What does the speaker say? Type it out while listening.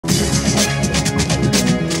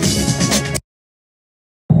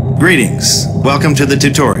Greetings. Welcome to the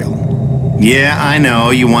tutorial. Yeah, I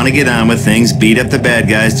know, you want to get on with things, beat up the bad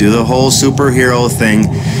guys, do the whole superhero thing,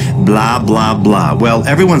 blah, blah, blah. Well,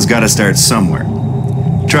 everyone's got to start somewhere.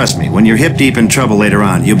 Trust me, when you're hip-deep in trouble later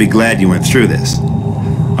on, you'll be glad you went through this.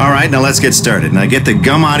 Alright, now let's get started. Now get the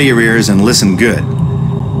gum out of your ears and listen good.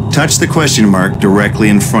 Touch the question mark directly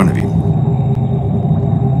in front of you.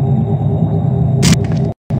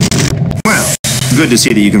 Well, good to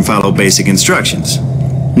see that you can follow basic instructions.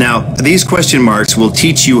 Now, these question marks will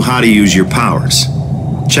teach you how to use your powers.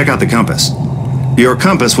 Check out the compass. Your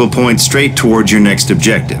compass will point straight towards your next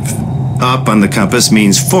objective. Up on the compass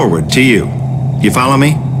means forward to you. You follow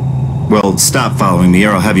me? Well, stop following me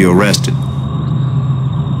or I'll have you arrested.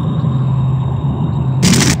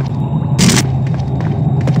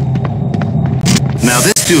 Now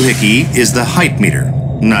this doohickey is the height meter,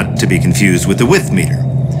 not to be confused with the width meter.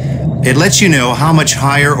 It lets you know how much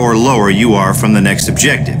higher or lower you are from the next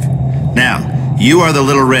objective. Now, you are the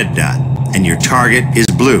little red dot, and your target is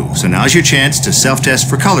blue, so now's your chance to self-test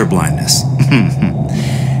for color blindness.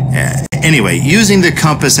 Anyway, using the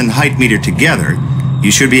compass and height meter together, you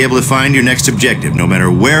should be able to find your next objective, no matter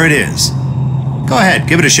where it is. Go ahead,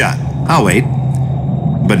 give it a shot. I'll wait,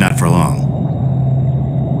 but not for long.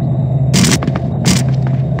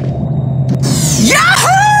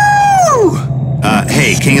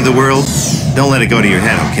 Hey, king of the world, don't let it go to your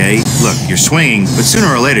head, okay? Look, you're swinging, but sooner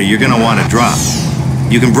or later you're gonna want to drop.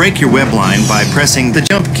 You can break your web line by pressing the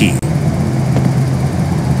jump key.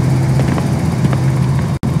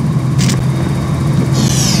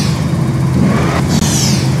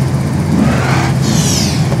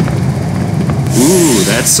 Ooh,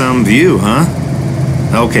 that's some view, huh?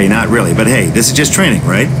 Okay, not really, but hey, this is just training,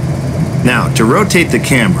 right? Now, to rotate the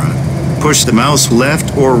camera, push the mouse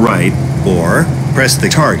left or right, or press the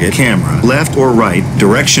target camera left or right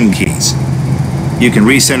direction keys. You can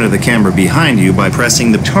recenter the camera behind you by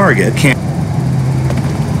pressing the target camera.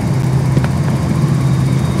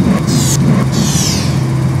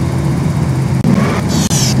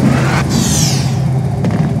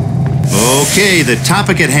 Okay, the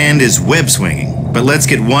topic at hand is web swinging, but let's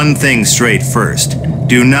get one thing straight first.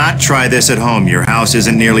 Do not try this at home. Your house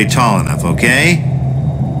isn't nearly tall enough, okay?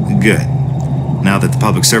 Good. Now that the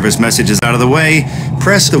public service message is out of the way,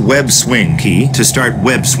 press the web swing key to start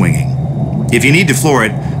web swinging. If you need to floor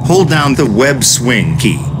it, hold down the web swing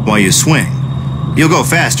key while you swing. You'll go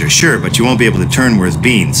faster, sure, but you won't be able to turn worth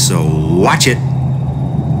beans, so watch it.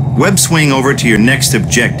 Web swing over to your next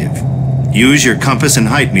objective. Use your compass and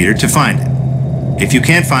height meter to find it. If you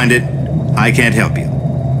can't find it, I can't help you.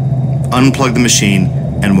 Unplug the machine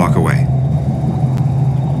and walk away.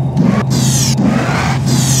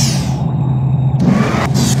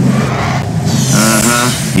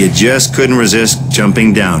 You just couldn't resist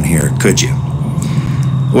jumping down here, could you?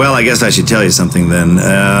 Well, I guess I should tell you something then.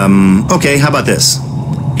 Okay, how about this?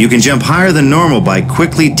 You can jump higher than normal by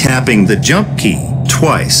quickly tapping the jump key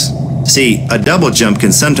twice. See, a double jump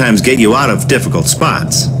can sometimes get you out of difficult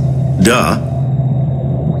spots. Duh.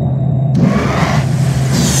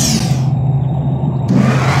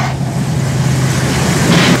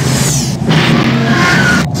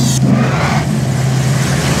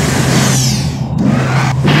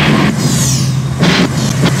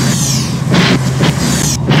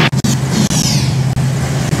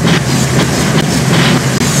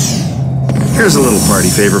 Here's a little party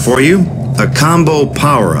favor for you, a combo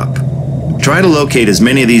power-up. Try to locate as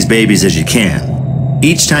many of these babies as you can.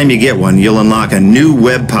 Each time you get one, you'll unlock a new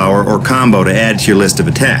web power or combo to add to your list of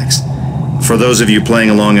attacks. For those of you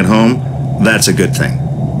playing along at home, that's a good thing.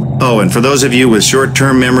 Oh, and for those of you with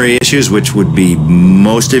short-term memory issues, which would be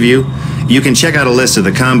most of you, you can check out a list of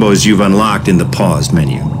the combos you've unlocked in the pause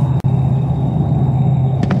menu.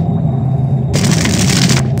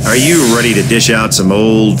 Are you ready to dish out some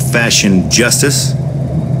old-fashioned justice?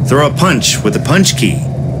 Throw a punch with the punch key.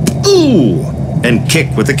 Ooh! And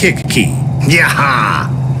kick with the kick key. Yaha!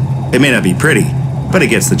 It may not be pretty, but it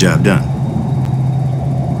gets the job done.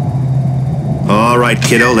 All right,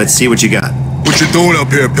 kiddo, let's see what you got. What you doing up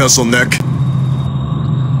here, pencil neck?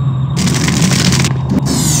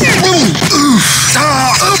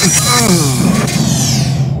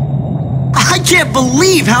 I can't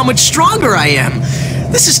believe how much stronger I am.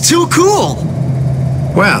 This is too cool!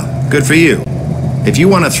 Well, good for you. If you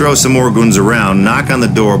want to throw some more goons around, knock on the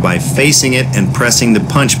door by facing it and pressing the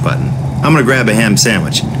punch button. I'm gonna grab a ham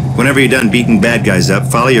sandwich. Whenever you're done beating bad guys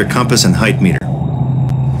up, follow your compass and height meter.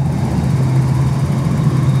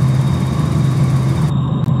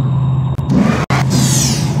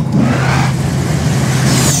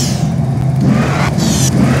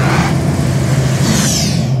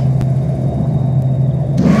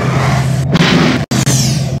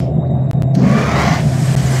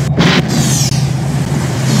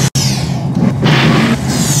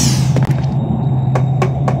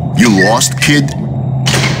 You lost, kid?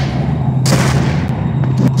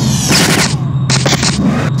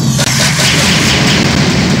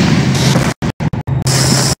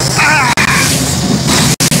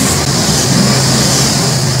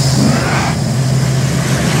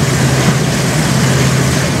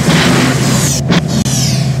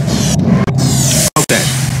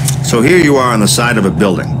 So here you are on the side of a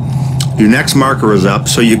building. Your next marker is up,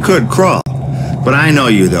 so you could crawl. But I know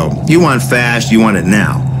you, though. You want fast, you want it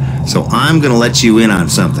now. So I'm going to let you in on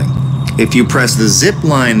something. If you press the zip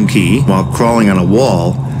line key while crawling on a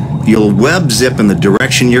wall, you'll web zip in the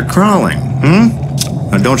direction you're crawling.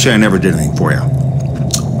 Now don't say I never did anything for you.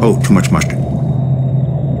 Oh, too much mustard.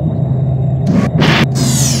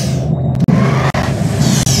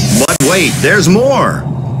 But wait, there's more.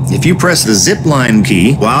 If you press the zip line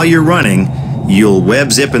key while you're running, you'll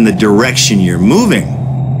web zip in the direction you're moving.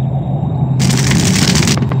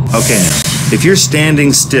 Okay, now, if you're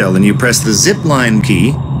standing still and you press the zip line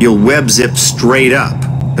key, you'll web zip straight up,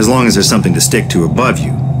 as long as there's something to stick to above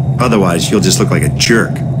you. Otherwise, you'll just look like a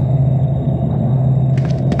jerk.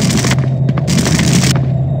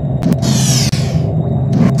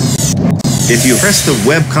 If you press the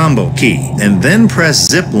web combo key and then press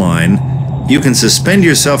zip line, you can suspend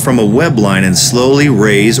yourself from a web line and slowly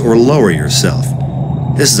raise or lower yourself.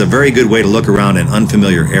 This is a very good way to look around an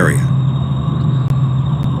unfamiliar area.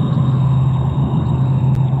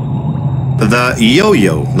 The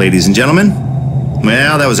yo-yo, ladies and gentlemen.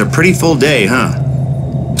 Well, that was a pretty full day,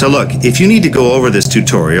 huh? So look, if you need to go over this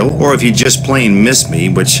tutorial, or if you just plain missed me,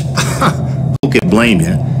 which, who could blame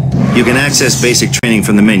you, you can access basic training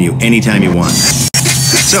from the menu anytime you want.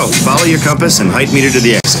 So, follow your compass and height meter to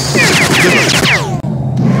the exit. Good luck.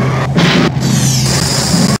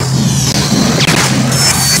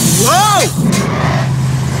 Whoa!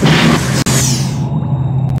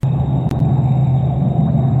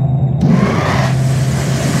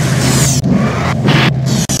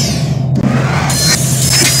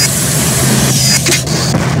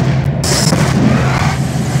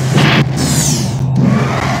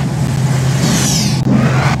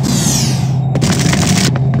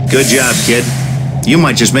 Good job, kid. You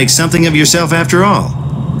might just make something of yourself after all.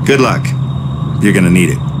 Good luck. You're gonna need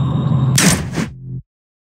it.